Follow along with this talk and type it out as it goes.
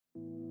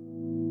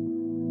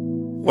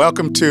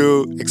Welcome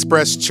to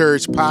Express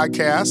Church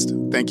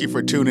Podcast. Thank you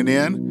for tuning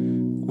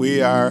in.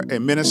 We are a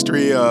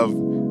ministry of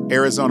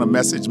Arizona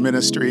Message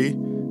Ministry,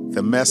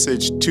 the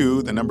message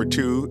 2, the number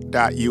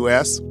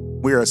 2.us.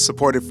 We are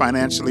supported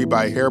financially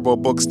by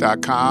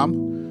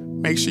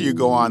HariboBooks.com. Make sure you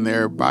go on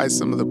there, buy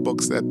some of the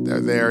books that are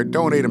there,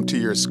 donate them to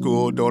your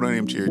school, donate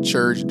them to your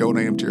church,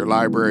 donate them to your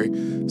library,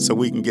 so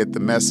we can get the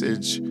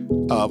message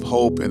of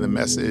hope and the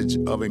message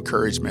of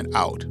encouragement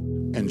out.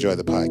 Enjoy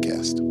the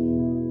podcast.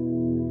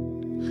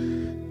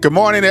 Good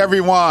morning,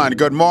 everyone.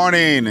 Good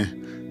morning.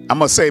 I'm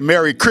going to say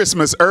Merry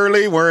Christmas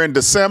early. We're in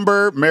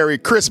December. Merry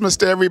Christmas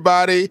to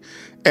everybody.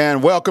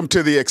 And welcome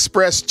to the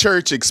Express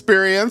Church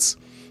Experience.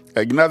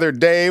 Another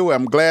day.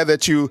 I'm glad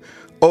that you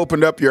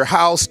opened up your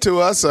house to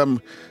us.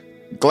 I'm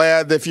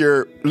glad that if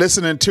you're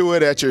listening to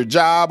it at your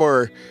job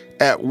or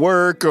at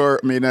work or,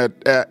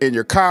 in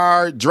your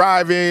car,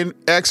 driving,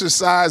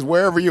 exercise,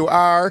 wherever you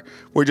are.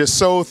 We're just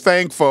so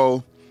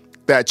thankful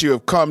that you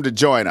have come to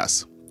join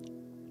us.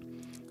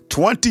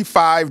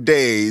 25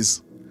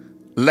 days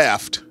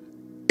left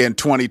in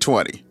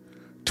 2020.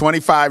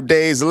 25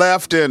 days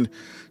left and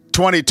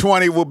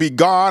 2020 will be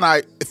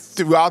gone.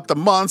 Throughout the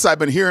months, I've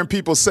been hearing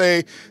people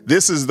say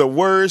this is the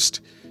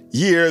worst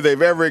year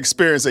they've ever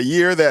experienced, a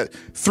year that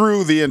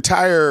threw the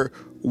entire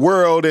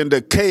world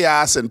into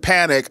chaos and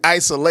panic,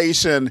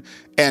 isolation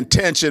and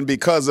tension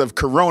because of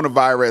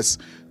coronavirus,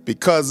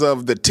 because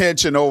of the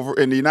tension over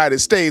in the United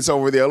States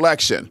over the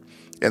election.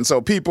 And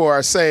so people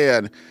are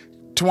saying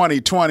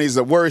 2020 is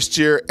the worst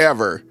year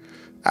ever.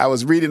 I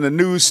was reading a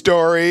news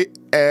story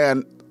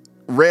and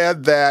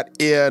read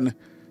that in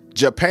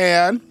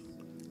Japan,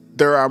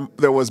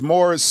 there was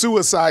more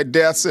suicide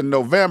deaths in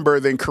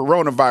November than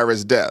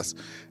coronavirus deaths.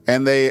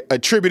 And they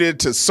attributed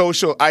to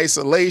social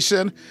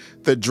isolation,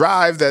 the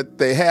drive that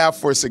they have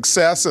for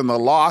success and the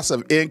loss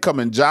of income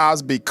and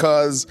jobs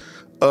because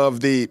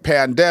of the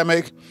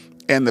pandemic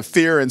and the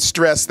fear and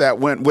stress that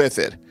went with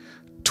it.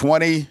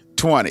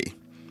 2020.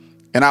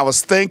 And I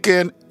was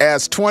thinking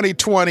as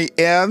 2020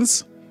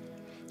 ends,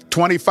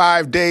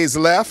 25 days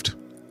left,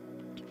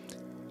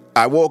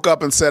 I woke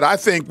up and said, I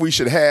think we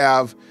should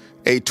have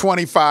a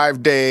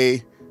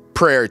 25-day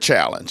prayer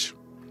challenge.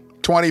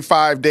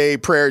 25-day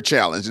prayer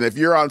challenge. And if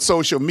you're on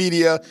social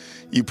media,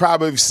 you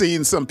probably have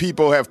seen some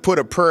people have put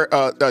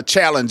a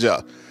challenge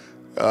up.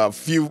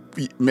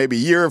 Maybe a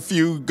year or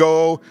few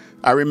ago,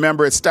 I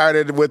remember it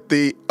started with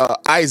the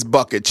ice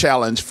bucket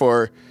challenge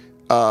for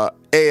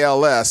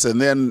ALS. And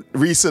then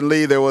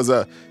recently there was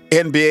a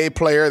NBA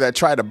player that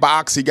tried to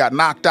box. He got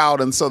knocked out.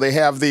 And so they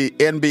have the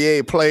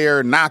NBA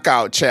player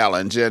knockout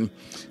challenge. And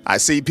I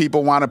see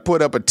people want to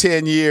put up a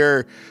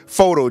 10-year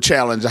photo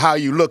challenge, how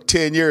you looked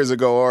 10 years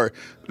ago, or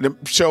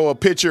show a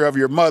picture of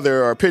your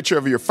mother or a picture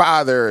of your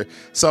father.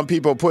 Some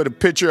people put a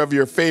picture of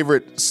your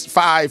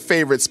 5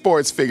 favorite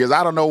sports figures.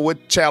 I don't know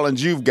what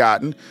challenge you've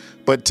gotten,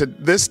 but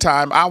this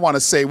time I want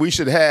to say we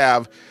should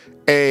have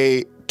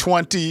a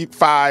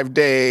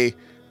 25-day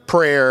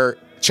prayer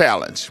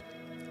challenge.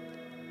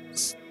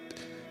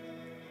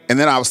 And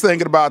then I was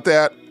thinking about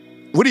that.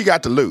 What do you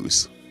got to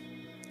lose?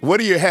 What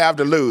do you have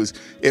to lose?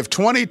 If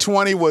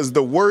 2020 was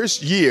the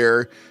worst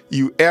year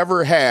you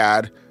ever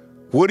had,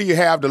 what do you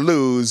have to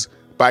lose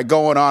by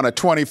going on a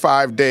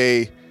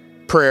 25-day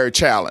prayer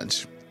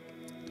challenge?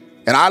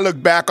 And I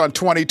look back on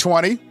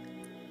 2020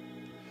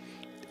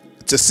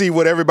 to see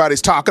what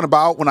everybody's talking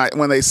about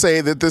when they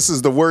say that this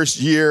is the worst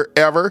year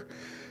ever.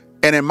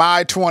 And in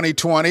my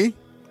 2020,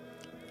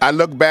 I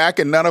look back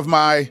and none of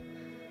my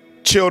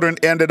children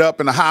ended up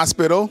in the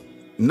hospital.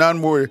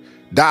 None were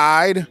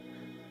died.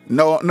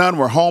 None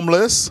were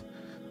homeless.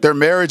 Their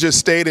marriages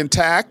stayed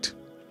intact.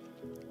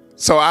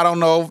 So I don't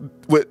know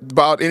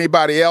about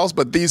anybody else,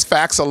 but these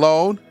facts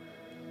alone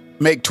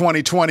make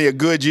 2020 a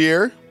good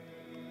year.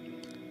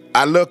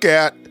 I look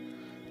at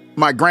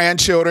my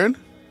grandchildren.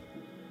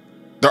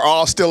 They're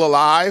all still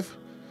alive.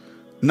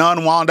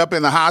 None wound up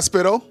in the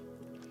hospital.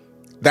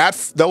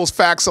 Those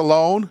facts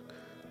alone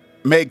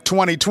make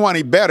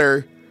 2020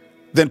 better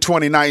than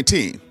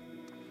 2019.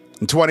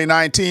 In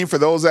 2019, for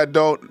those that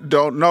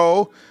don't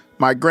know,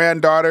 my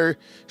granddaughter,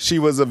 she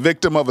was a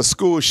victim of a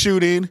school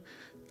shooting,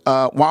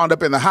 wound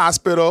up in the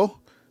hospital.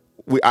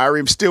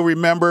 I still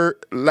remember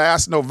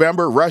last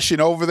November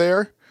rushing over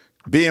there,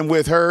 being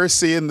with her,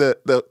 seeing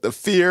the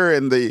fear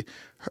and the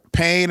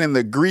pain and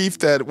the grief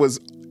that was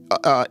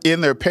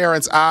in their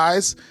parents'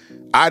 eyes.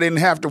 I didn't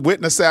have to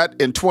witness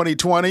that in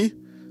 2020.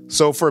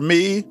 So for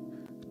me,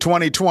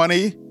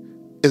 2020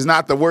 is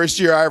not the worst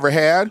year I ever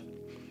had.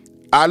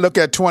 I look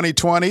at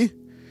 2020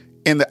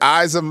 in the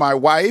eyes of my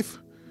wife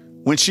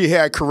when she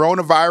had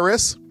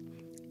coronavirus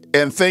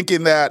and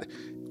thinking that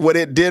what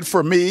it did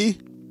for me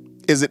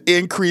is it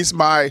increased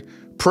my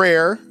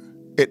prayer,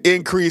 it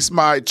increased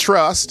my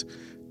trust,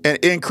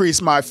 and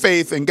increased my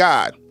faith in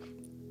God.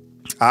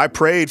 I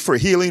prayed for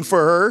healing for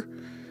her,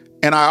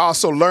 and I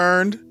also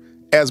learned,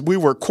 as we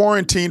were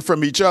quarantined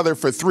from each other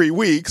for 3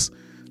 weeks,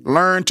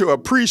 learned to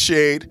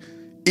appreciate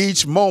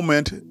each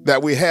moment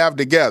that we have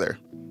together.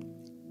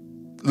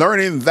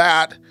 Learning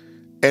that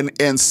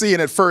and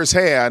seeing it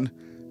firsthand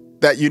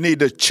that you need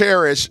to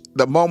cherish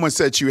the moments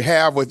that you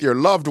have with your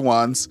loved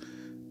ones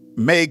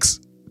makes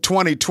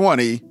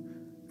 2020,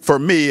 for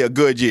me, a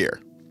good year.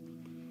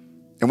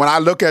 And when I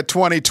look at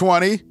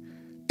 2020,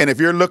 and if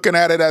you're looking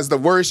at it as the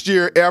worst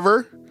year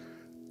ever,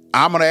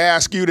 I'm going to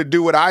ask you to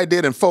do what I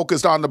did and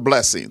focus on the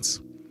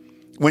blessings.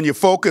 When you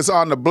focus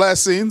on the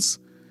blessings,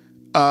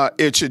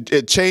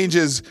 it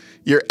changes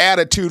your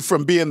attitude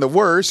from being the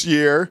worst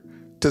year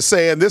to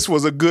saying this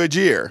was a good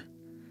year.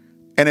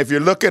 And if you're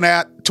looking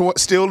at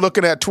still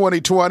looking at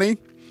 2020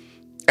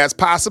 as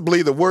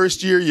possibly the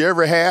worst year you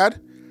ever had,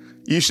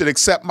 you should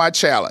accept my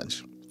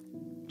challenge.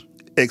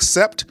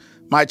 Accept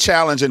my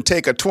challenge and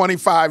take a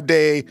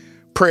 25-day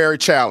prayer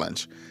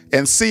challenge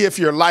and see if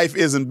your life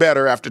isn't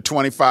better after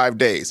 25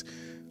 days.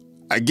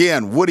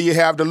 Again, what do you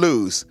have to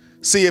lose?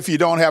 See if you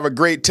don't have a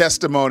great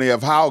testimony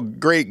of how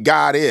great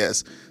God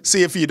is.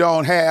 See if you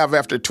don't have,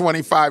 after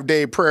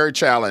 25-day prayer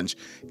challenge,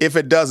 if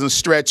it doesn't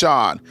stretch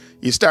on.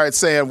 You start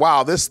saying,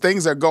 wow,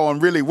 things are going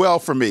really well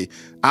for me.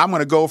 I'm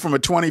going to go from a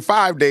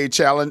 25-day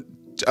challenge,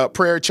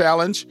 prayer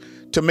challenge,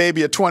 to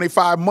maybe a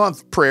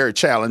 25-month prayer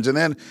challenge, and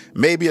then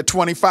maybe a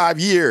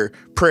 25-year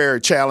prayer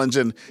challenge,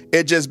 and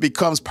it just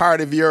becomes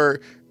part of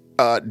your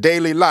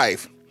daily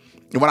life.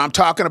 And when I'm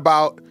talking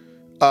about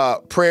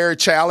prayer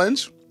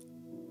challenge,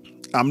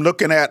 I'm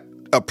looking at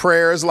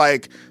prayers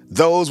like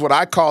those, what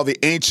I call the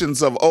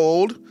ancients of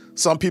old.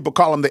 Some people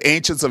call them the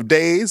ancients of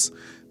days.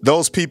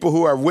 Those people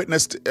who are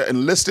witnessed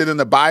and listed in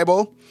the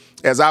Bible.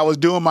 As I was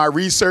doing my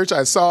research,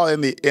 I saw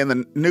in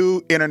the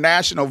New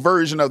International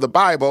Version of the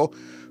Bible,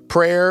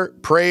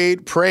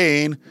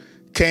 praying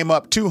came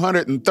up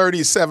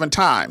 237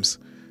 times.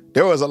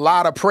 There was a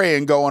lot of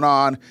praying going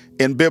on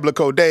in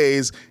biblical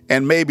days,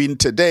 and maybe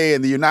today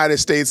in the United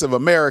States of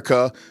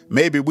America,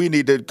 maybe we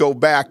need to go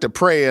back to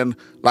praying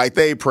like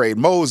they prayed.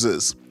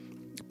 Moses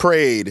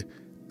prayed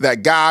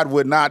that God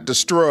would not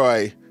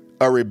destroy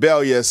a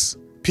rebellious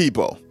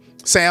people.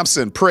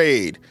 Samson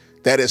prayed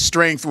that his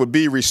strength would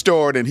be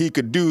restored and he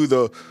could do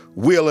the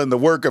will and the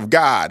work of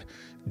God.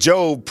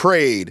 Job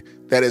prayed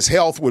that his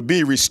health would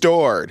be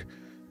restored.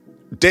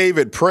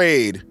 David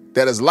prayed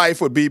that his life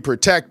would be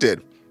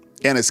protected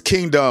and his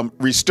kingdom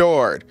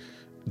restored.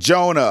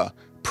 Jonah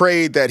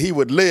prayed that he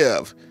would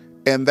live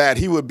and that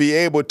he would be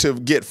able to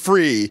get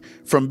free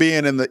from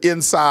being in the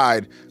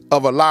inside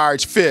of a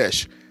large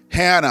fish.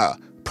 Hannah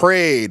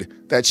prayed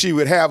that she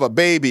would have a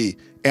baby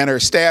and her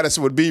status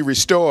would be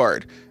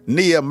restored.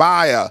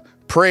 Nehemiah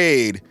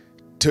prayed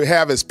to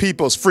have his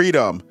people's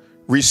freedom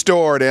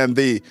restored and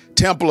the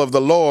temple of the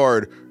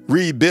Lord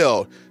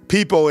rebuilt.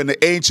 People in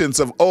the ancients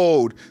of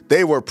old,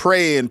 they were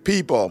praying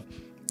people.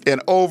 And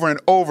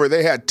over,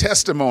 they had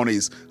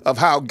testimonies of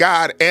how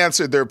God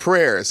answered their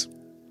prayers.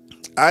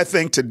 I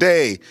think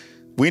today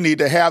we need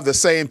to have the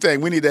same thing.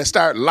 We need to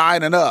start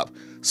lining up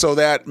so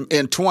that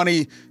in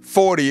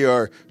 2040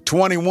 or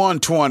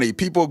 2120,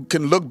 people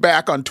can look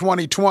back on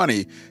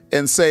 2020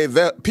 and say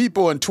that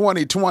people in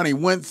 2020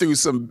 went through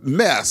some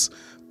mess.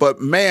 But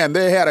man,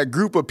 they had a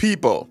group of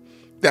people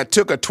that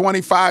took a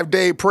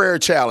 25-day prayer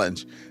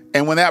challenge.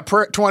 And when that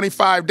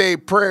 25-day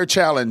prayer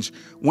challenge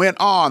went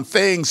on,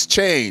 things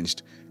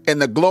changed. And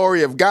the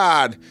glory of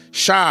God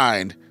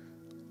shined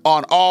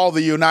on all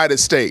the United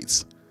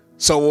States.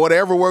 So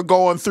whatever we're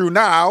going through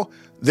now,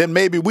 then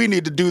maybe we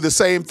need to do the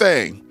same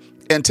thing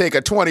and take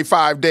a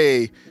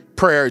 25-day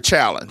prayer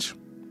challenge.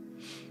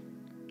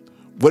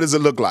 What does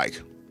it look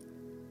like?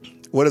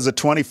 What does a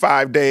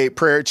 25-day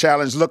prayer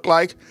challenge look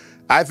like?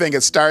 I think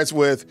it starts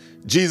with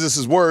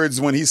Jesus' words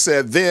when he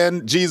said,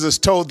 then Jesus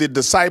told the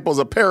disciples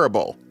a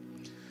parable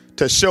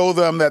to show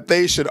them that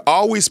they should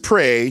always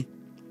pray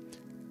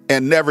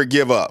and never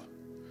give up.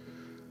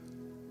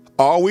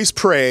 Always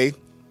pray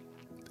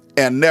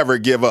and never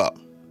give up.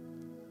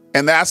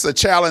 And that's the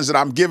challenge that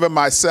I'm giving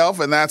myself.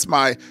 And that's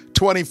my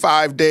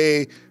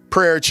 25-day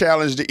prayer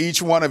challenge to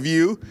each one of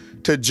you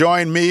to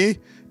join me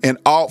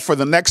for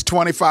the next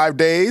 25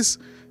 days.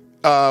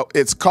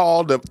 It's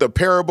called the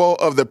parable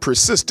of the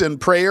persistent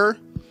prayer.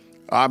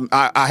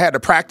 I had to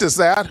practice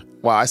that.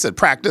 Well, I said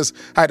practice.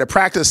 I had to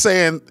practice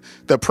saying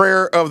the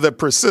prayer of the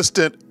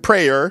persistent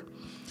prayer.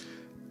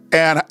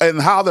 And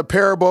how the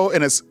parable,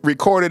 and it's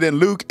recorded in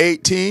Luke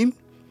 18.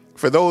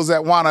 For those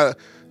that want to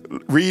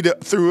read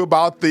through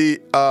about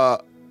the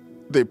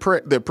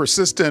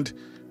persistent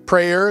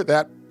prayer,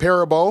 that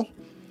parable,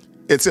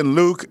 it's in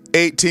Luke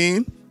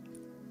 18.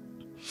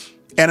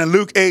 And in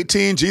Luke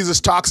 18, Jesus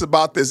talks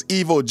about this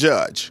evil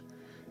judge.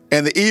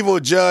 And the evil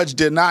judge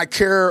did not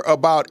care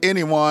about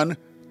anyone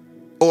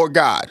or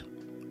God.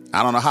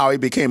 I don't know how he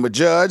became a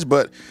judge,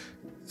 but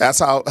that's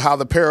how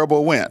the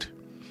parable went.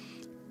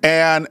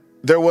 And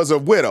there was a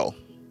widow,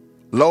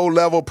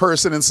 low-level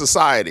person in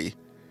society,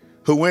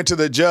 who went to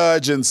the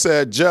judge and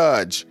said,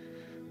 "Judge,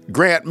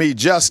 grant me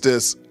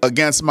justice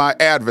against my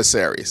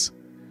adversaries."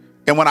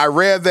 And when I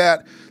read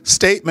that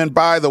statement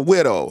by the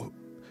widow,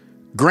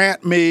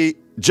 grant me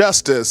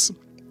justice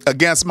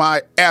against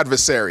my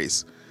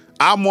adversaries,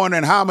 I'm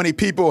wondering how many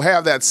people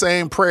have that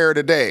same prayer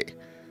today.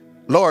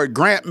 Lord,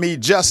 grant me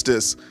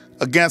justice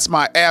against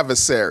my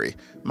adversary.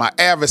 my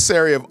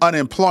adversary of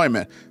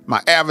unemployment,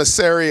 my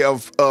adversary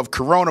of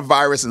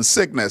coronavirus and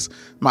sickness,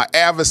 my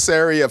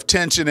adversary of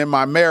tension in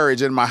my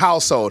marriage and my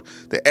household,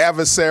 the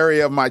adversary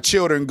of my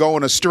children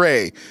going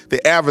astray,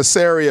 the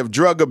adversary of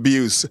drug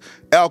abuse,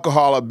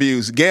 alcohol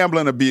abuse,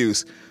 gambling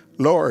abuse.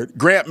 Lord,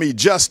 grant me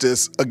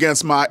justice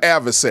against my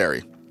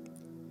adversary.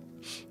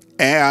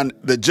 And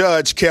the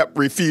judge kept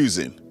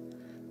refusing,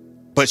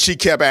 but she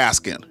kept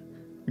asking,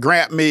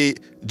 grant me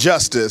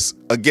justice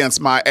against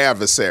my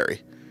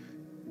adversary.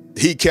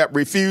 He kept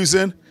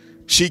refusing.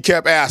 She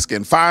kept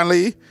asking.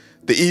 Finally,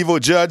 the evil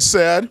judge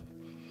said,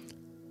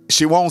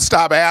 she won't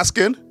stop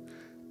asking,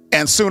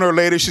 and sooner or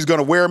later she's going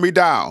to wear me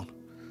down.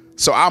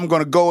 So I'm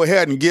going to go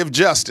ahead and give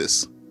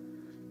justice.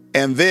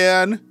 And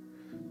then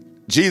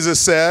Jesus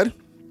said,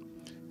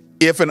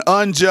 if an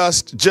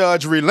unjust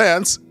judge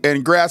relents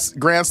and grants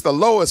the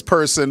lowest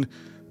person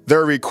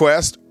their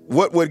request,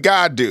 what would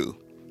God do?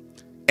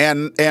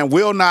 And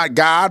will not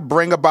God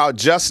bring about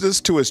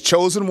justice to his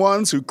chosen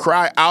ones who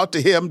cry out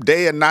to him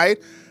day and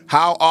night?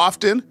 How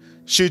often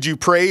should you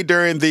pray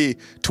during the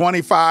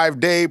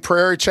 25-day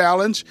prayer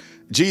challenge?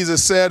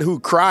 Jesus said, who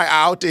cry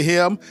out to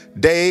him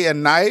day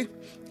and night.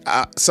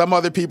 Some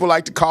other people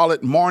like to call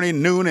it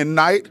morning, noon, and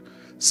night.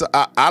 So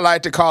I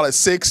like to call it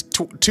 6,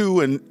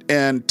 2,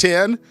 and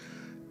 10.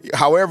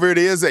 However it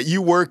is that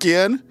you work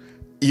in,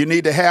 you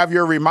need to have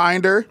your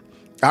reminder.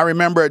 I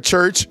remember at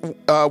church,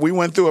 we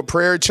went through a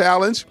prayer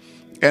challenge,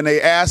 and they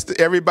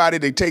asked everybody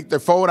to take their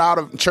phone out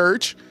of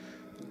church,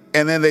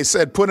 and then they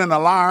said, put an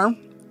alarm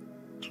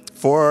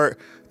for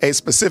a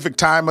specific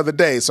time of the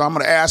day. So I'm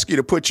going to ask you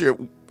to put your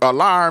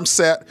alarm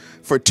set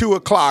for 2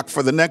 o'clock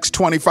for the next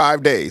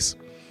 25 days.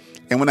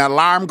 And when that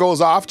alarm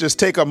goes off, just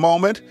take a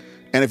moment.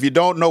 And if you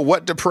don't know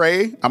what to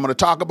pray, I'm going to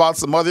talk about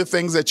some other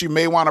things that you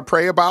may want to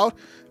pray about.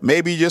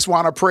 Maybe you just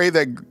want to pray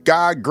that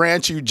God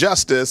grants you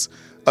justice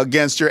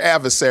against your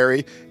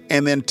adversary,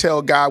 and then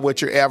tell God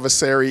what your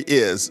adversary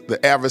is,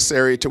 the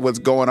adversary to what's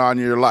going on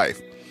in your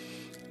life.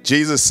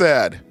 Jesus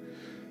said,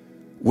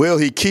 will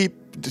he keep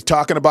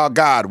talking about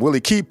God? Will he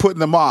keep putting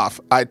them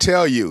off? I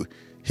tell you,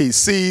 he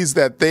sees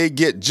that they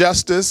get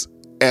justice,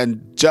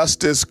 and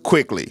justice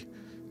quickly.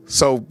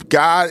 So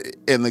God,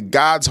 in the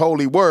God's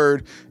holy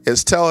word,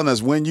 is telling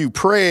us when you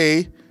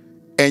pray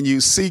and you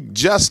seek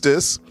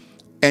justice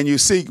and you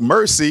seek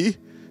mercy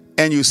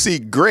and you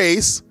seek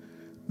grace,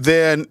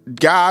 then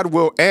God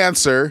will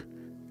answer,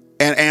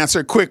 and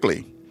answer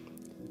quickly.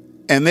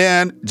 And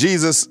then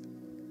Jesus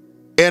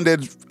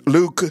ended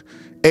Luke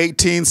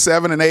 18,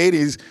 7 and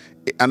 8.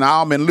 And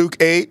now I'm in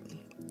Luke 8,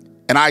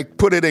 and I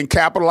put it in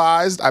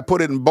capitalized, I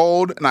put it in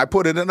bold, and I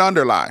put it in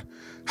underline.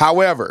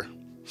 However,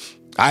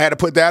 I had to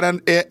put that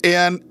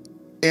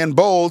in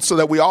bold so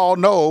that we all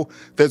know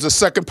there's a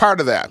second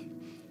part of that.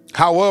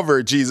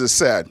 However, Jesus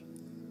said,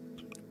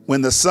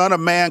 when the Son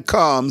of Man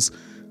comes,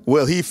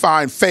 will he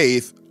find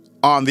faith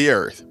on the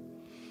earth?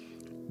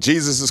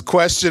 Jesus'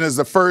 question is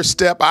the first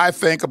step I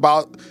think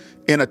about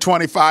in a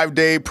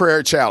 25-day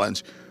prayer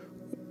challenge.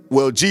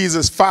 Will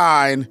Jesus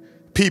find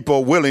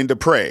people willing to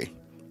pray?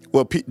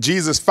 Will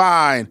Jesus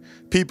find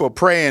people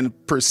praying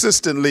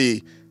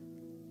persistently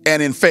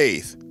and in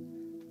faith?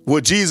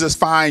 Will Jesus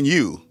find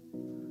you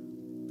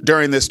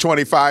during this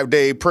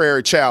 25-day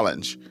prayer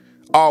challenge,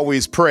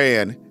 always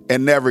praying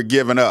and never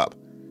giving up?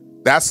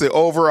 That's the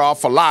overall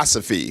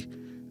philosophy.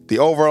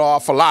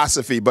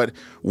 But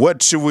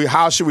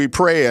how should we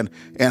pray and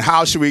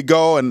how should we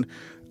go? And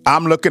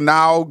I'm looking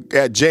now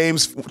at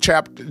James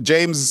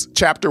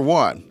chapter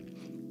 1.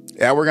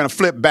 And we're going to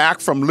flip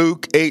back from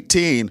Luke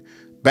 18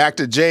 back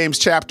to James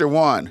chapter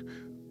 1.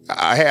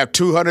 I have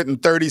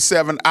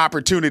 237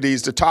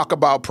 opportunities to talk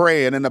about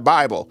praying in the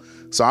Bible.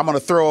 So I'm going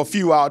to throw a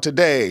few out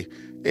today.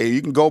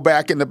 You can go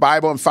back in the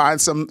Bible and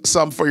find some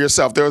for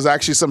yourself. There was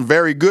actually some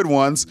very good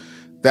ones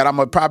that I'm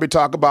going to probably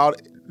talk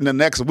about in the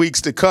next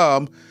weeks to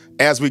come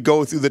as we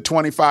go through the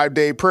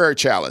 25-day prayer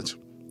challenge.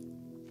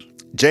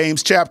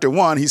 James chapter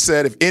 1, he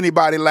said, if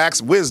anybody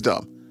lacks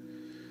wisdom,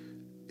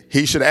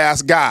 he should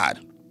ask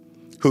God,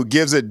 who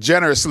gives it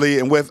generously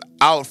and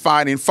without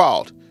finding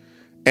fault,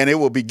 and it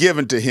will be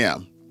given to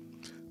him.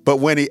 But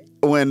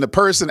when the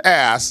person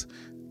asks,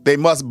 they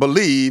must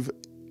believe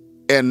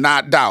and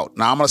not doubt.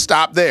 Now I'm going to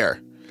stop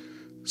there.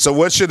 So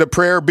what should the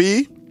prayer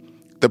be?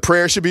 The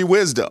prayer should be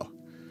wisdom.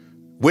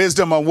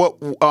 Wisdom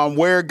on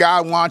where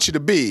God wants you to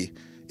be.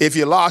 If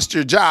you lost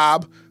your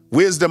job,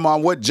 wisdom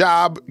on what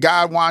job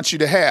God wants you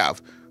to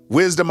have.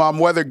 Wisdom on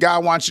whether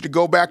God wants you to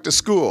go back to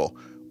school.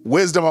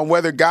 Wisdom on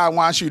whether God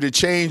wants you to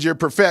change your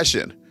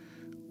profession.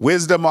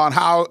 Wisdom on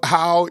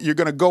how you're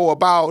going to go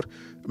about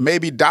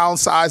maybe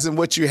downsizing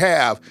what you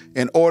have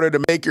in order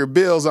to make your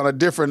bills on a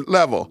different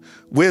level.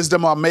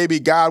 Wisdom on maybe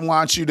God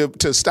wants you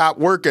to stop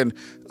working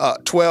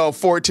 12,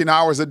 14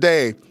 hours a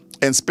day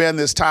and spend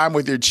this time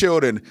with your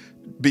children.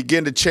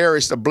 Begin to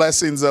cherish the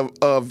blessings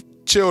of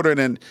children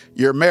and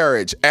your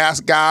marriage.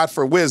 Ask God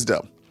for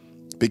wisdom,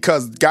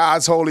 because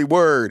God's holy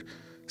word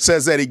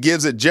says that he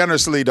gives it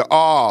generously to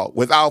all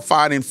without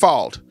finding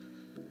fault.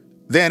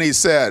 Then he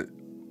said,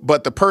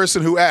 but the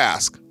person who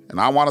asks, And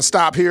I want to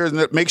stop here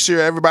and make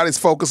sure everybody's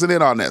focusing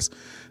in on this.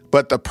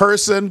 But the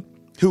person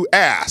who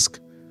asks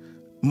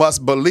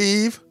must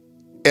believe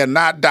and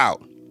not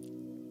doubt.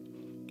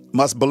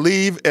 Must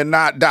believe and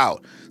not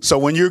doubt. So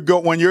when you're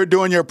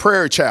doing your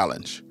prayer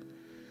challenge,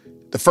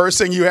 the first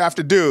thing you have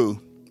to do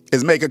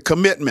is make a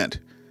commitment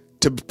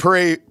to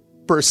pray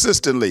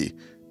persistently,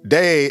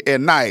 day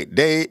and night,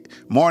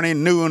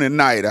 morning, noon, and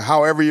night, or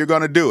however you're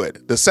going to do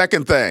it. The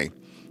second thing,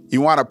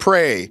 you want to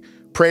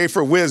pray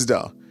for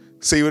wisdom.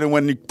 See,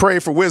 when you pray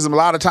for wisdom, a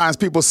lot of times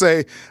people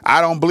say,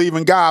 I don't believe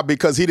in God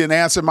because he didn't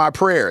answer my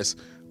prayers.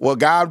 Well,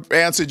 God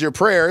answered your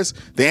prayers.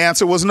 The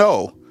answer was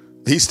no.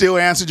 He still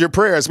answered your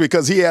prayers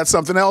because he had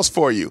something else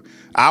for you.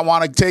 I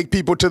want to take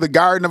people to the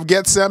Garden of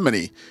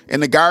Gethsemane. In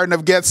the Garden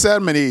of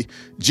Gethsemane,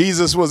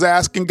 Jesus was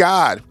asking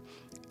God,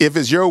 if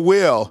it's your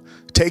will,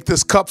 take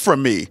this cup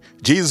from me.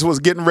 Jesus was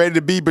getting ready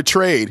to be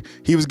betrayed.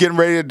 He was getting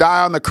ready to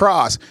die on the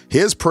cross.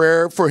 His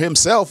prayer for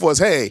himself was,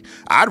 hey,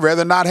 I'd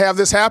rather not have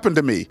this happen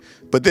to me.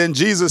 But then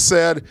Jesus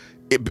said,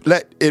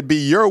 let it be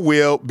your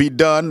will be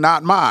done,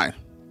 not mine.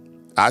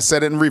 I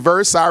said it in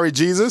reverse. Sorry,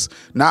 Jesus,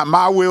 not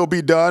my will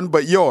be done,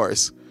 but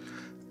yours.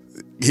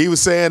 He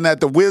was saying that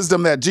the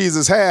wisdom that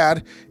Jesus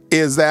had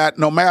is that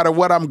no matter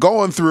what I'm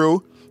going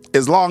through,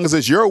 as long as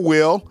it's your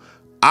will,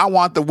 I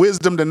want the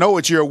wisdom to know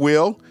it's your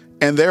will.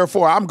 And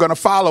therefore, I'm going to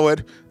follow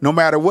it no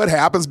matter what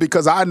happens,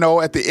 because I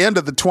know at the end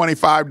of the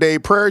 25-day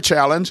prayer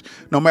challenge,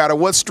 no matter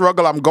what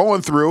struggle I'm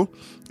going through,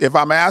 if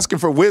I'm asking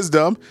for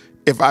wisdom,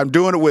 if I'm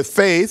doing it with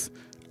faith,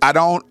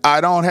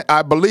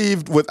 I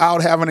believe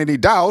without having any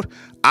doubt,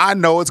 I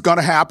know it's going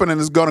to happen and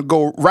it's going to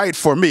go right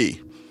for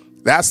me.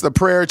 That's the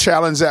prayer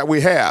challenge that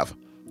we have.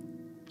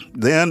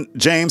 Then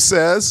James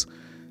says,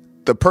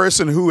 the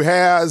person who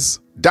has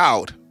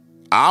doubt,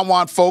 I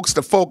want folks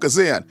to focus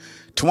in.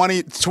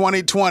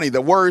 2020,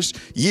 the worst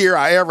year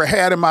I ever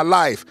had in my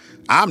life.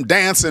 I'm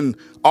dancing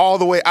all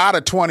the way out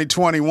of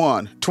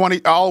 2021,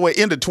 all the way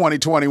into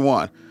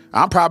 2021.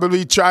 I'm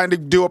probably trying to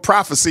do a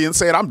prophecy and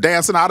say I'm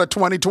dancing out of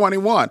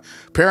 2021.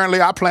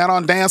 Apparently, I plan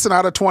on dancing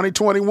out of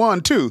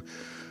 2021 too.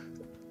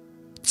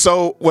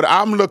 So what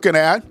I'm looking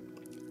at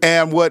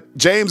and what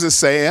James is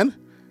saying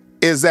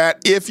is that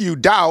if you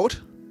doubt,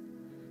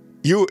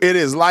 it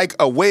is like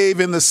a wave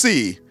in the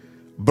sea,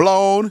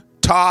 blown,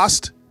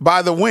 tossed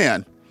by the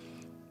wind.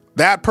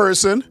 That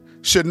person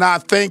should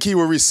not think he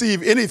will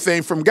receive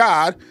anything from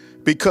God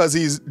because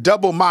he's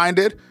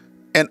double-minded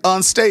and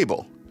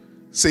unstable.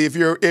 See, if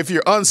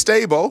you're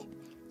unstable,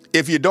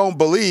 if you don't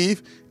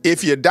believe,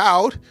 if you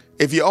doubt,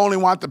 if you only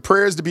want the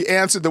prayers to be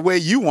answered the way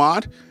you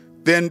want,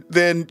 then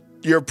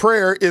your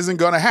prayer isn't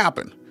going to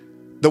happen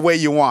the way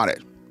you want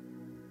it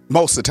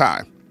most of the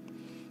time.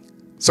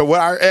 So what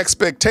our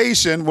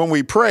expectation when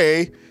we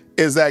pray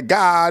is that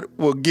God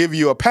will give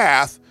you a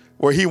path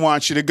where he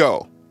wants you to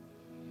go.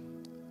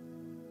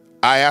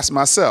 I ask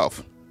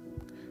myself,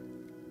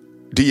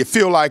 do you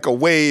feel like a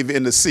wave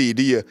in the sea?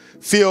 Do you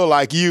feel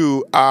like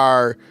you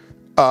are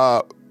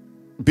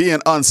being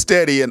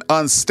unsteady and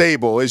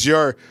unstable? Is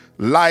your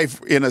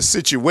life in a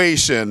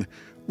situation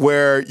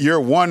where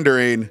you're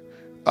wondering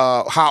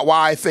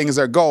why things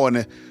are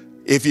going?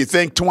 If you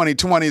think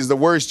 2020 is the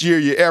worst year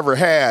you ever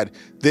had,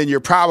 then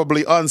you're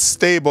probably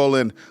unstable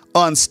and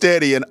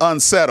unsteady and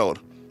unsettled.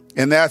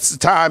 And that's the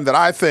time that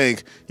I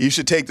think you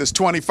should take this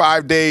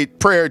 25-day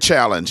prayer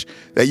challenge,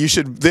 that you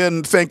should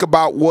then think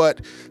about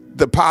what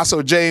the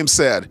Apostle James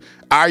said.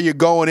 Are you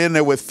going in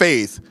there with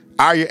faith?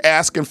 Are you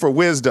asking for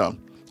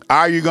wisdom?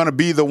 Are you going to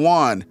be the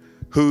one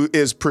who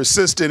is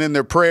persistent in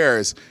their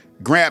prayers?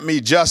 Grant me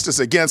justice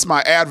against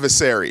my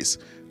adversaries.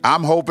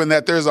 I'm hoping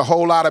that there's a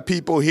whole lot of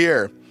people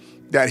here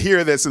that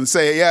hear this and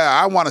say, yeah,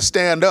 I want to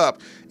stand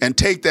up and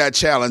take that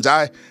challenge.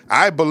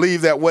 I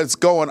believe that what's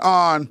going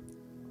on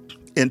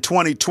in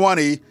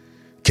 2020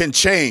 can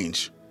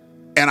change.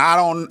 And I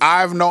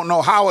don't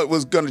know how it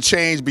was going to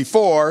change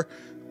before,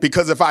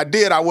 because if I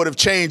did, I would have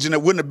changed and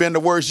it wouldn't have been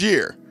the worst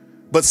year.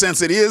 But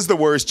since it is the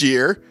worst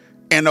year,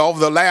 and over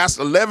the last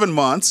 11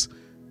 months,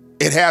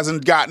 it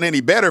hasn't gotten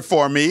any better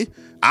for me,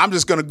 I'm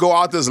just going to go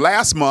out this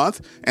last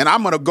month, and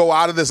I'm going to go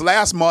out of this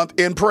last month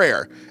in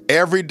prayer.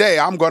 Every day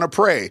I'm going to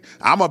pray.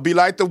 I'm going to be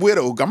like the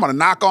widow. I'm going to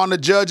knock on the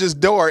judge's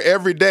door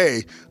every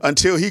day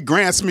until he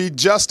grants me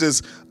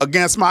justice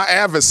against my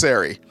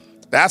adversary.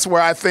 That's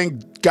where I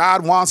think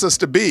God wants us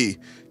to be.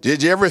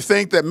 Did you ever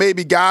think that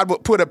maybe God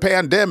would put a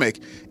pandemic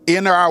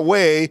in our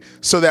way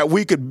so that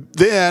we could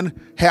then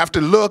have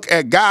to look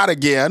at God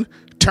again,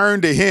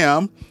 turn to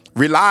him,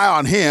 rely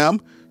on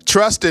him,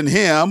 trust in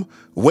him,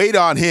 wait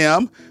on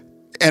him?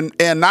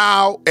 And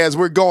now, as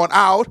we're going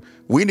out,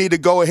 we need to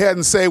go ahead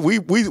and say, we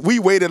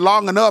waited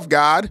long enough,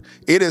 God.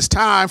 It is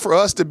time for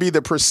us to be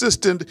the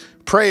persistent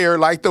prayer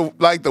like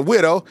the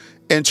widow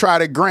and try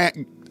to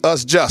grant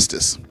us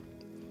justice.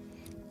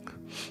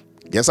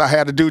 Guess I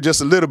had to do just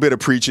a little bit of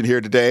preaching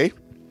here today.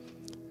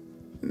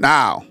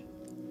 Now,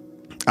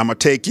 I'm going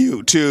to take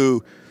you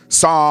to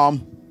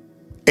Psalm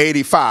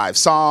 85.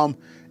 Psalm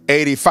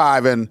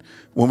 85. And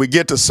when we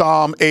get to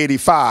Psalm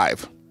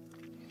 85,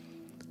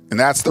 And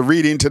that's the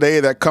reading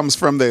today that comes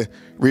from the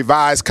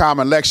Revised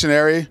Common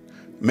Lectionary.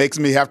 Makes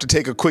me have to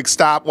take a quick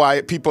stop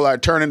while people are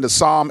turning to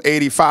Psalm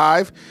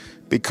 85,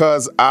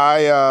 because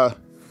I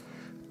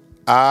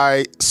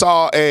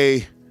saw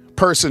a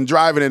person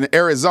driving in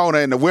Arizona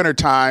in the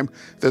wintertime.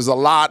 There's a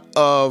lot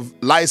of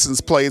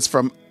license plates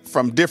from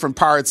different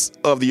parts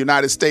of the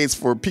United States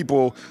for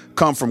people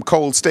come from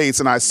cold states.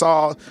 And I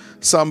saw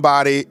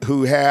somebody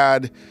who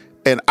had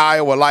an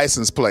Iowa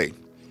license plate.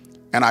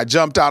 And I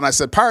jumped out and I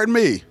said, "Pardon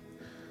me,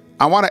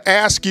 I want to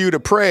ask you to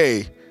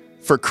pray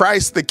for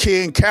Christ the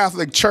King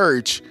Catholic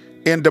Church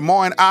in Des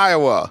Moines,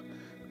 Iowa,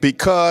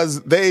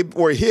 because they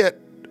were hit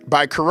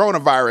by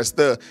coronavirus.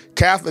 The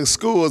Catholic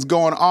school is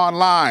going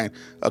online.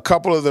 A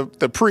couple of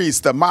the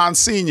priests, the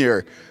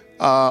Monsignor,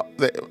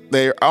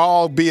 they're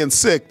all being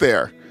sick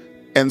there.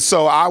 And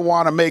so I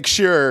want to make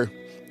sure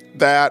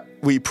that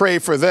we pray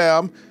for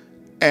them."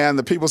 And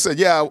the people said,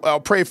 "Yeah, I'll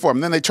pray for them."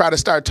 Then they tried to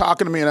start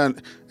talking to me,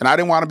 and I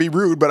didn't want to be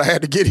rude, but I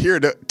had to get here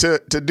to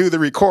do the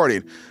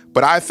recording.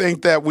 But I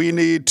think that we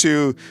need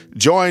to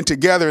join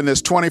together in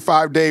this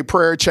 25-day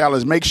prayer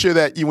challenge. Make sure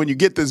that when you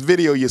get this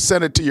video, you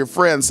send it to your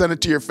friends, send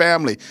it to your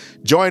family.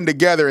 Join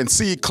together and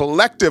see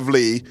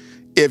collectively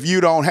if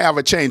you don't have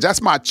a change.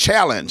 That's my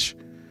challenge.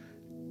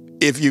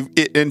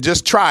 And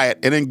just try it,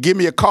 and then give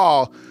me a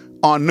call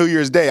on New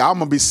Year's Day. I'm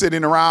going to be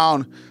sitting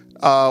around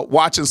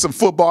watching some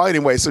football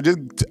anyway. So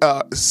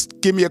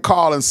just give me a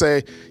call and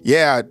say,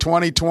 "Yeah,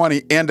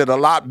 2020 ended a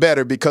lot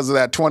better because of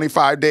that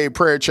 25-day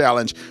prayer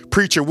challenge.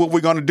 Preacher, what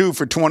we going to do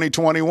for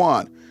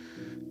 2021?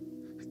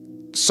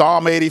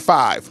 Psalm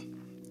 85.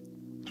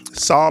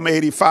 Psalm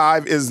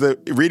 85 is the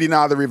reading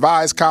out of the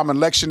Revised Common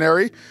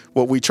Lectionary.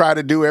 What we try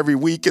to do every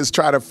week is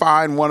try to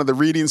find one of the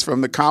readings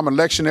from the Common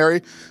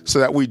Lectionary so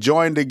that we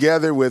join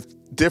together with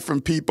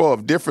different people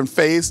of different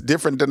faiths,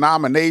 different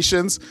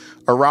denominations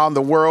around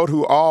the world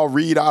who all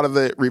read out of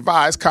the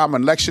Revised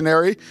Common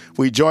Lectionary.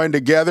 We join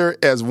together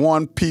as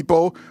one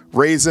people,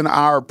 raising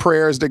our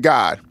prayers to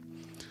God.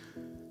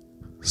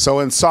 So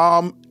in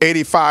Psalm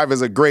 85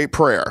 is a great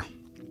prayer.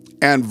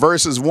 And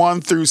verses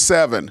 1 through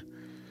 7,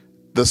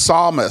 the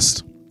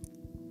psalmist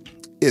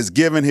is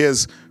giving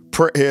his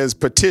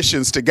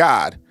petitions to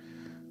God.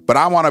 But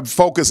I want to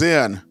focus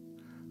in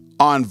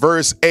on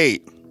verse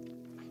 8.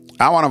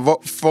 I want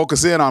to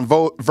focus in on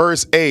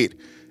verse 8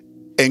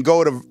 and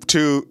go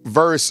to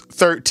verse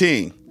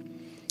 13,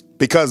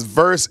 because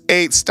verse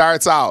 8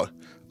 starts out.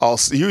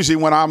 Usually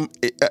when I'm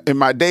in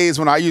my days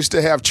when I used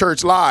to have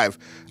church live,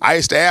 I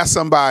used to ask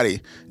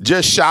somebody,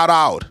 just shout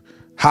out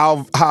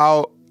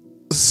how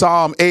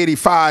Psalm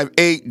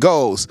 85:8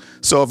 goes.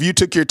 So if you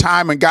took your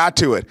time and got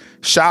to it,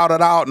 shout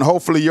it out, and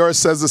hopefully yours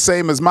says the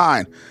same as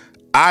mine.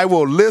 "I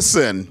will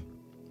listen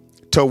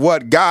to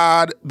what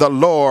God the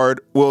Lord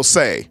will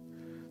say."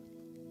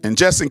 And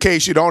just in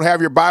case you don't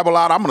have your Bible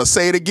out, I'm going to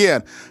say it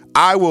again.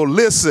 "I will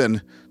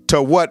listen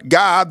to what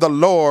God the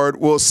Lord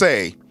will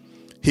say.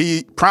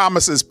 He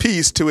promises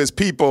peace to his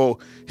people,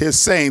 his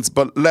saints,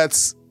 but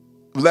let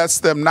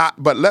them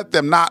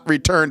not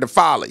return to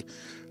folly."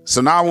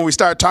 So now when we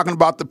start talking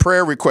about the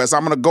prayer requests,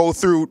 I'm going to go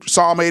through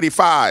Psalm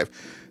 85,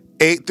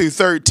 8 through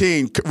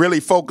 13, really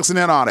focusing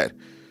in on it.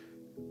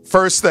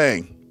 First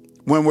thing,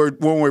 when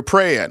we're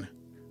praying,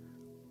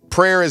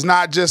 prayer is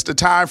not just a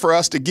time for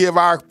us to give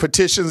our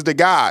petitions to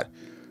God.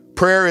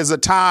 Prayer is a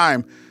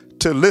time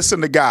to listen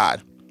to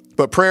God,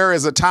 but prayer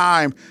is a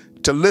time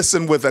to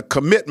listen with a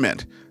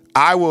commitment.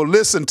 I will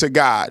listen to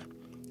God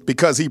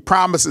because he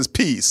promises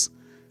peace.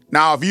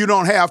 Now, if you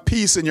don't have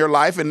peace in your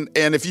life, and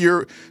if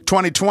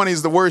 2020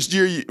 is the worst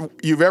year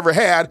you've ever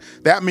had,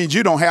 that means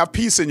you don't have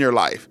peace in your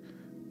life.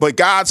 But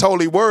God's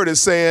holy word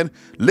is saying,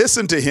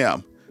 listen to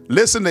him.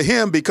 Listen to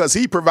him because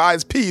he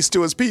provides peace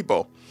to his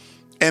people.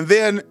 And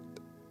then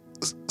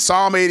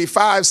Psalm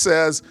 85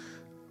 says,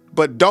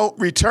 but don't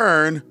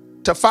return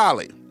to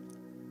folly.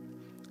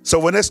 So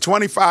when this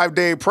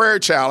 25-day prayer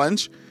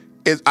challenge,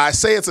 I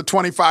say it's a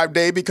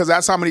 25-day because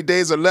that's how many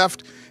days are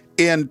left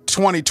in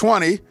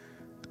 2020.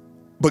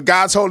 But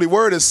God's holy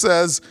word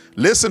says,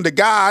 listen to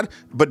God,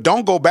 but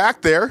don't go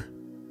back there.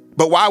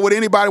 But why would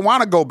anybody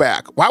want to go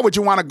back? Why would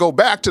you want to go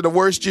back to the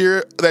worst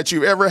year that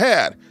you've ever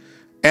had?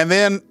 And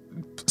then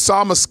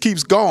Psalmist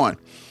keeps going.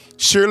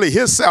 Surely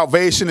his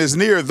salvation is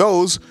near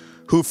those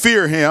who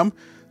fear him,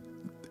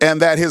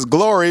 and that his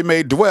glory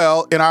may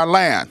dwell in our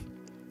land.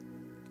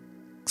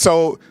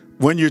 So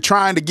when you're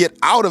trying to get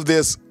out of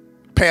this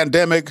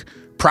pandemic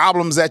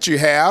problems that you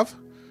have,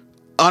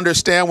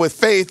 understand with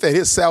faith that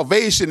his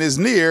salvation is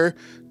near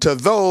to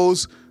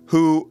those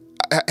who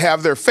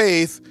have their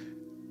faith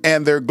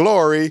and their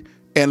glory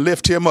and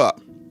lift him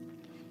up.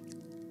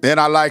 Then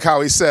I like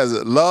how he says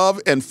it. Love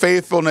and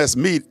faithfulness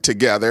meet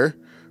together.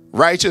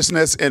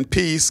 Righteousness and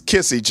peace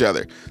kiss each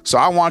other. So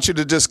I want you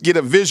to just get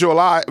a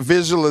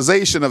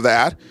visualization of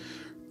that.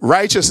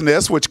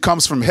 Righteousness, which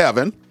comes from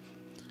heaven,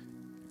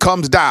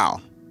 comes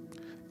down.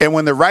 And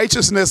when the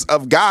righteousness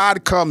of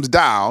God comes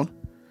down,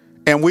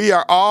 and we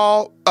are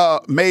all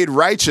made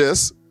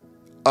righteous,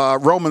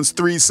 Romans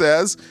 3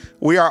 says,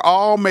 we are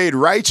all made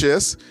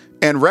righteous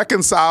and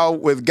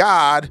reconciled with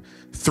God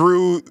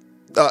through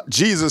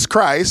Jesus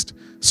Christ.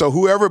 So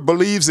whoever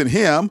believes in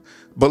him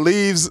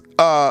believes,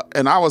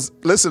 and I was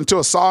listening to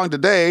a song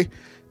today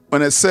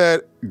when it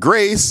said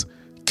grace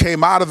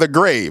came out of the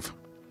grave.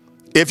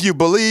 If you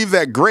believe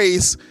that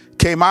grace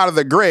came out of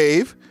the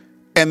grave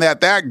and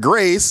that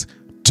grace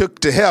took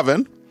to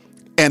heaven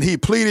and he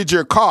pleaded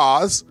your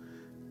cause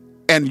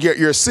and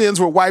your sins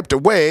were wiped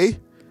away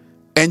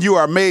and you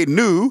are made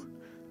new,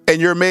 and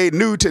you're made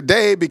new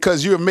today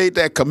because you have made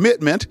that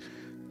commitment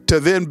to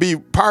then be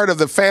part of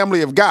the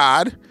family of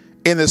God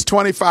in this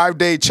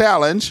 25-day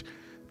challenge,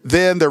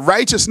 then the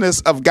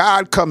righteousness of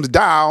God comes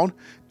down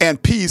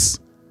and peace,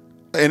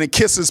 and it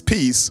kisses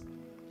peace.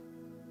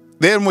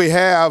 Then we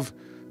have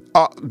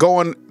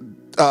going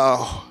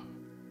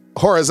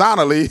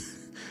horizontally,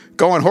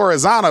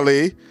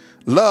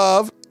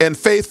 love and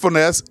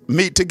faithfulness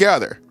meet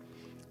together.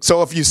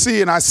 So if you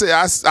see, and I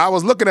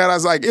was looking at it, I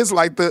was like, it's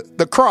like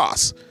the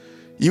cross.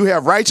 You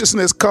have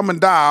righteousness coming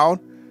down,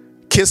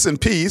 kissing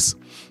peace,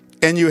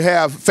 and you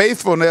have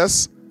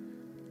faithfulness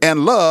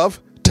and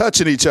love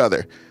touching each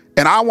other.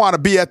 And I want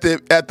to be at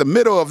the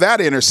middle of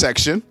that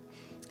intersection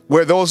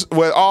where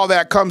all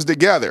that comes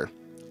together.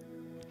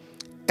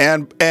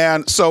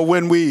 And so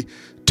when we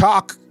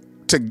talk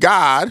to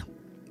God,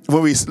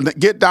 when we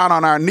get down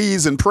on our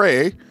knees and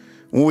pray,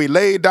 when we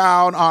lay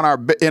down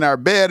in our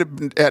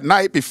bed at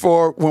night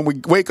when we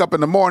wake up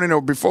in the morning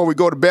or before we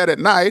go to bed at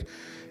night,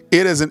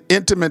 it is an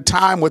intimate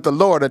time with the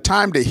Lord, a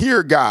time to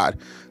hear God,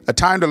 a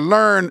time to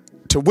learn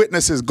to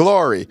witness his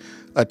glory,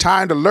 a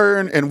time to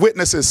learn and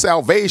witness his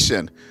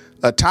salvation,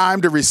 a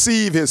time to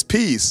receive his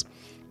peace,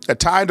 a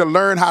time to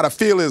learn how to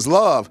feel his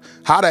love,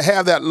 how to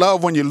have that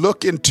love when you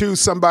look into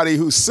somebody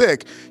who's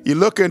sick. You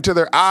look into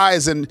their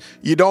eyes and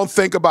you don't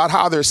think about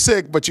how they're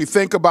sick, but you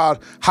think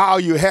about how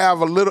you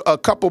have a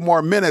couple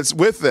more minutes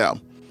with them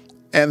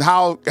and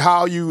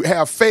how you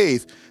have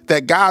faith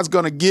that God's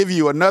going to give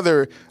you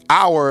another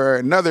hour,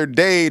 another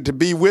day to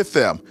be with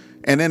them.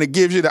 And then it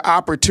gives you the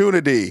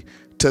opportunity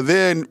to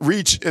then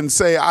reach and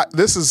say, I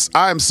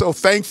am so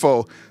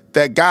thankful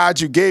that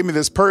God, you gave me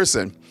this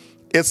person.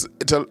 It's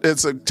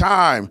a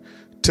time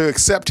to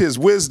accept his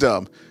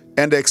wisdom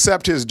and to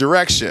accept his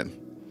direction.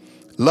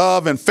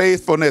 Love and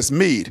faithfulness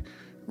meet.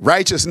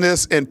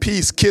 Righteousness and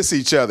peace kiss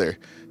each other.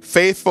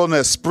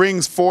 Faithfulness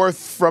springs forth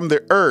from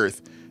the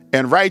earth,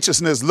 and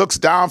righteousness looks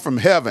down from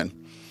heaven.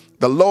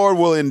 The Lord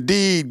will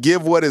indeed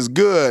give what is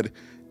good,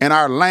 and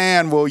our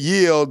land will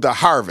yield the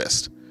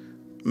harvest.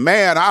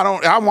 Man,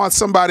 I want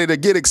somebody to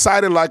get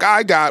excited like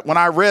I got when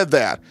I read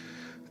that.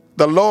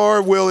 The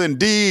Lord will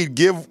indeed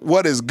give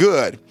what is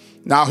good.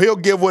 Now, he'll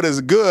give what is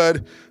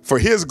good for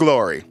his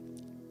glory.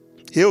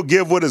 He'll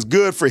give what is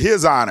good for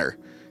his honor.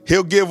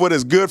 He'll give what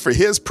is good for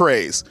his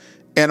praise.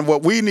 And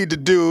what we need to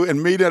do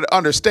and we need to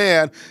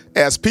understand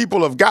as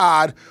people of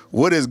God,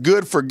 what is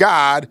good for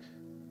God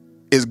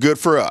is good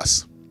for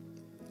us.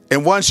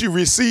 And once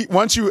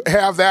you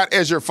have that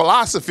as your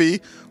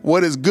philosophy,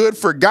 what is good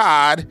for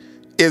God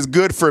is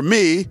good for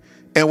me.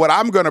 And what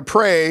I'm going to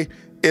pray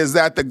is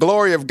that the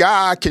glory of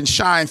God can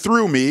shine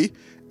through me.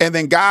 And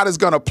then God is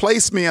going to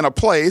place me in a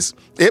place.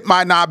 It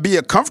might not be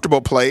a comfortable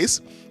place.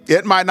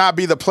 It might not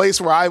be the place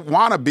where I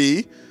want to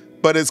be,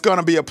 but it's going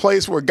to be a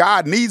place where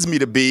God needs me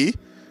to be.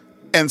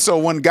 And so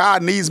when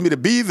God needs me to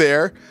be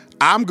there,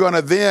 I'm going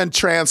to then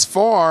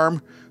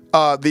transform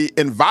the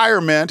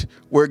environment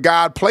where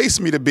God placed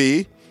me to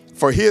be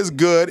for his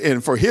good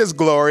and for his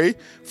glory,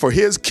 for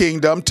his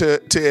kingdom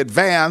to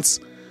advance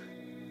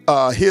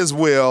his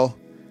will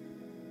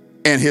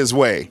and his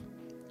way.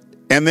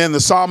 And then the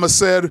psalmist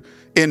said,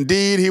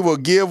 indeed, he will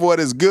give what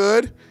is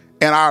good,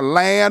 and our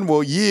land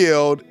will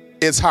yield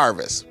its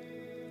harvest.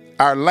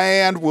 Our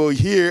land will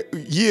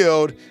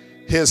yield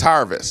his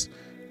harvest.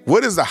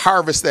 What is the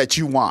harvest that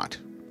you want?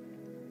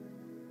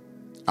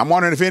 I'm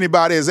wondering if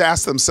anybody has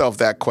asked themselves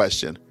that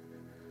question.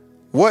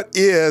 What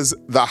is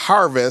the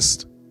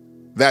harvest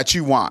that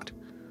you want?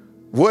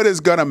 What is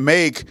going to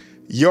make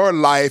your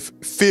life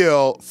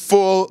feel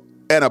full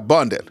and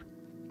abundant?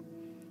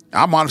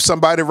 I want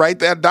somebody to write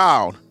that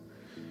down.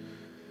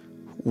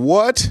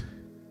 What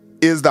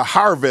is the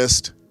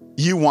harvest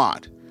you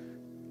want?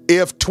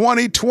 If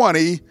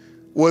 2020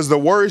 was the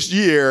worst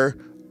year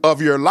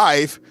of your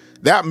life,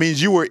 that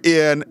means you were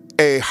in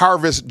a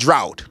harvest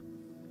drought.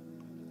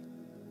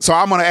 So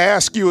I'm going to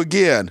ask you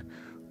again,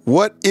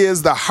 what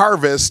is the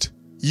harvest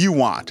you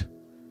want?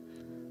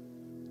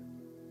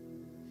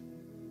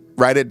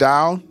 Write it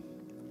down.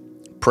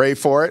 Pray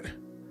for it.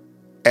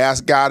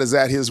 Ask God, is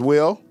that his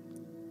will?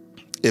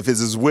 If it's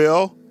his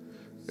will,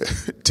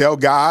 tell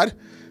God,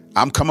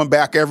 I'm coming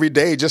back every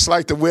day, just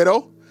like the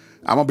widow.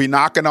 I'm going to be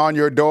knocking on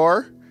your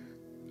door.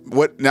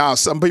 Now,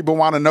 some people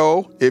want to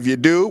know, if you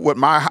do, what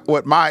my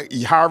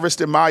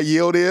harvest and my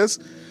yield is.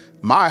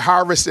 My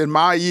harvest and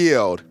my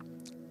yield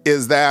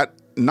is that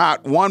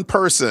not one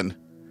person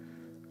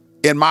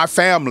in my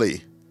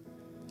family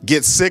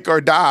gets sick or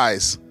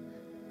dies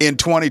in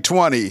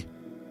 2020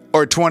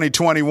 or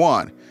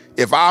 2021.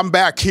 If I'm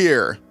back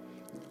here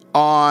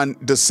on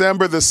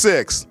December the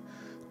 6th,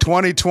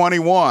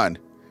 2021,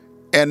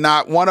 and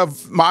not one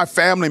of my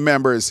family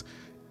members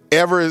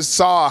ever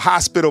saw a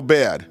hospital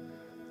bed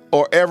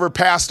or ever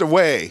passed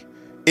away,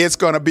 it's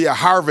going to be a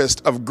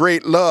harvest of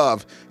great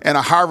love and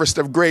a harvest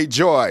of great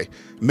joy.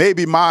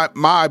 Maybe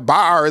my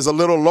bar is a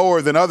little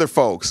lower than other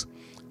folks.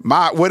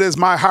 What is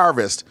my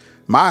harvest?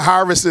 My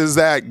harvest is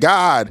that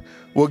God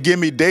will give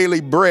me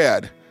daily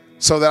bread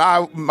so that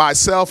I,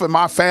 myself and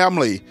my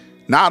family,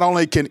 not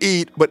only can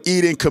eat, but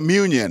eat in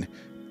communion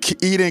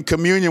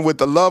with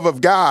the love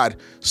of God,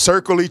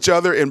 circle each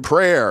other in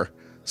prayer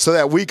so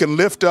that we can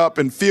lift up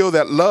and feel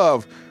that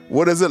love.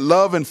 What is it?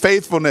 Love and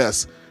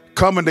faithfulness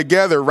coming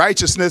together,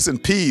 righteousness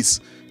and peace,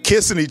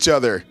 kissing each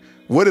other.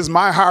 What is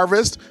my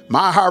harvest?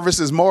 My harvest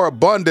is more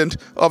abundant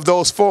of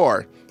those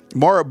four,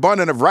 more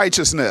abundant of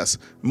righteousness,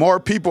 more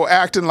people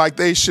acting like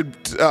they should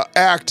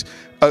act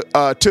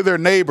to their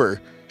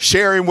neighbor,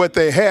 sharing what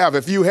they have.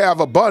 If you have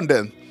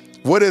abundant,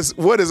 what is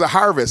a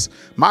harvest?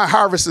 My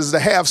harvest is to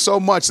have so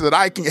much that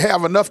I can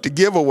have enough to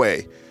give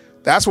away.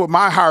 That's what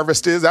my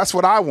harvest is. That's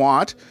what I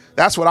want.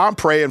 That's what I'm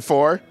praying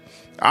for.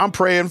 I'm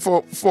praying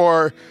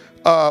for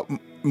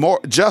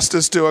more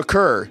justice to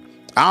occur.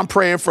 I'm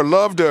praying for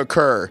love to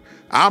occur.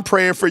 I'm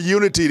praying for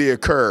unity to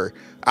occur.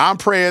 I'm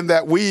praying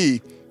that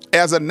we,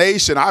 as a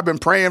nation, I've been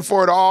praying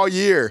for it all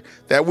year,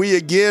 that we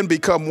again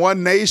become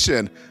one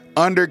nation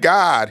under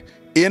God,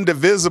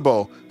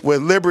 indivisible,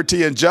 with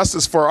liberty and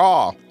justice for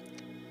all.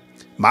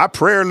 My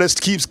prayer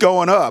list keeps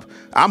going up.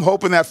 I'm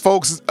hoping that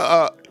folks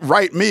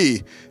write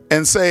me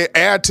and say,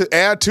 add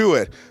to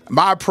it.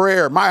 My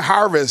prayer, my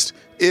harvest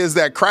is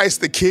that Christ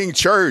the King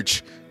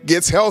Church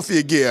gets healthy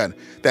again,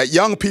 that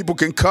young people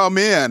can come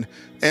in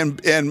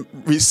and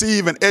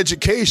receive an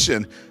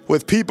education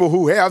with people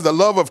who have the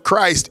love of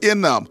Christ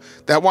in them,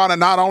 that want to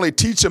not only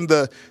teach them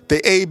the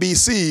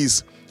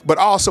ABCs, but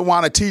also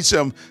want to teach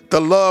them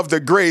the love, the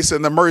grace,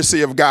 and the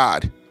mercy of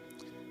God.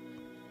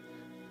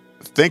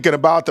 Thinking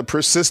about the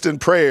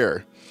persistent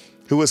prayer,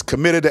 who is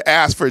committed to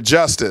ask for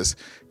justice,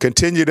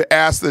 continue to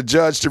ask the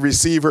judge to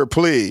receive her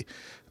plea.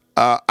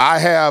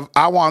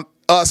 I want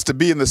us to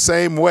be in the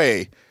same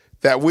way,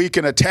 that we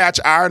can attach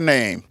our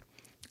name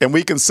and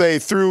we can say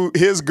through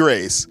his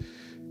grace,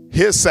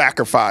 his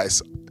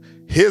sacrifice,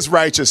 his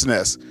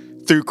righteousness,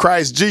 through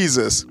Christ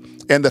Jesus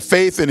and the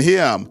faith in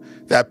him,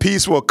 that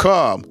peace will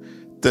come.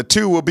 The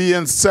two will be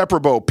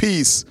inseparable,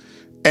 peace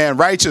and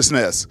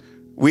righteousness.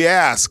 We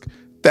ask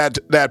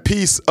that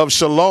peace of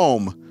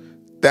shalom,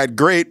 that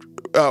great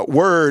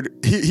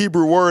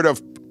Hebrew word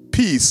of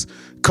peace,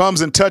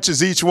 comes and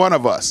touches each one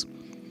of us,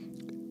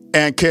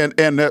 and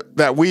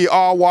that we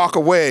all walk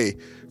away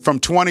from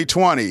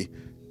 2020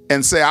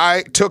 and say,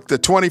 I took the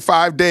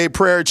 25-day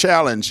prayer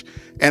challenge,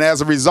 and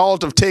as a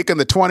result of taking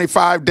the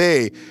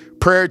 25-day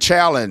prayer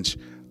challenge,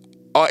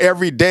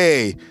 every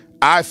day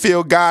I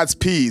feel God's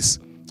peace.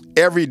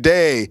 Every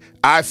day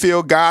I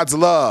feel God's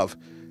love.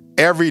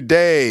 Every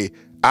day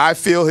I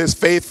feel his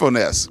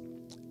faithfulness.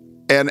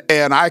 And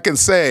I can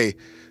say,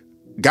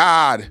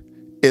 God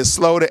is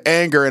slow to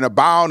anger and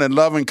abound in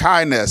loving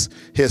kindness.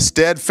 His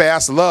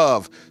steadfast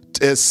love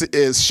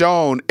is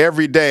shown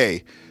every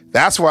day.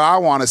 That's what I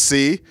want to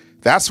see.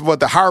 That's what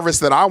the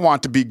harvest that I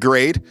want to be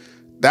great.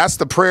 That's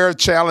the prayer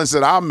challenge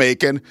that I'm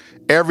making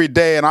every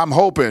day. And I'm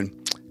hoping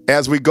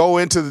as we go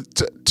into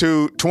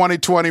to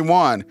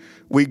 2021,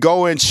 we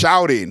go in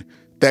shouting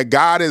that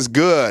God is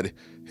good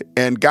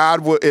and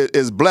God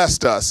is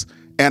blessed us,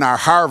 and our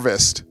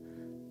harvest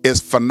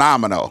is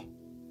phenomenal.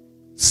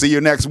 See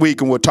you next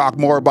week, and we'll talk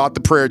more about the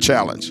prayer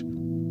challenge.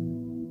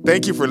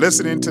 Thank you for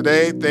listening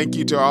today. Thank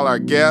you to all our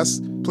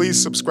guests.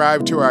 Please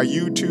subscribe to our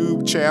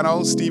YouTube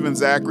channel, Stephen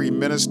Zachary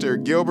Minister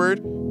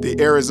Gilbert, the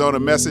Arizona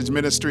Message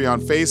Ministry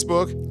on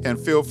Facebook, and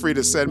feel free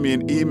to send me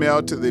an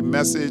email to the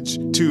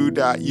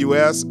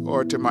message2.us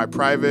or to my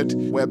private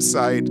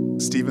website,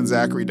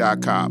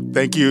 stephenzachary.com.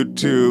 Thank you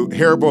to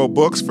Haribo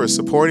Books for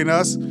supporting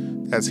us.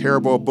 That's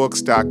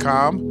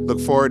haribolbooks.com.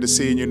 Look forward to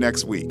seeing you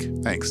next week.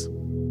 Thanks.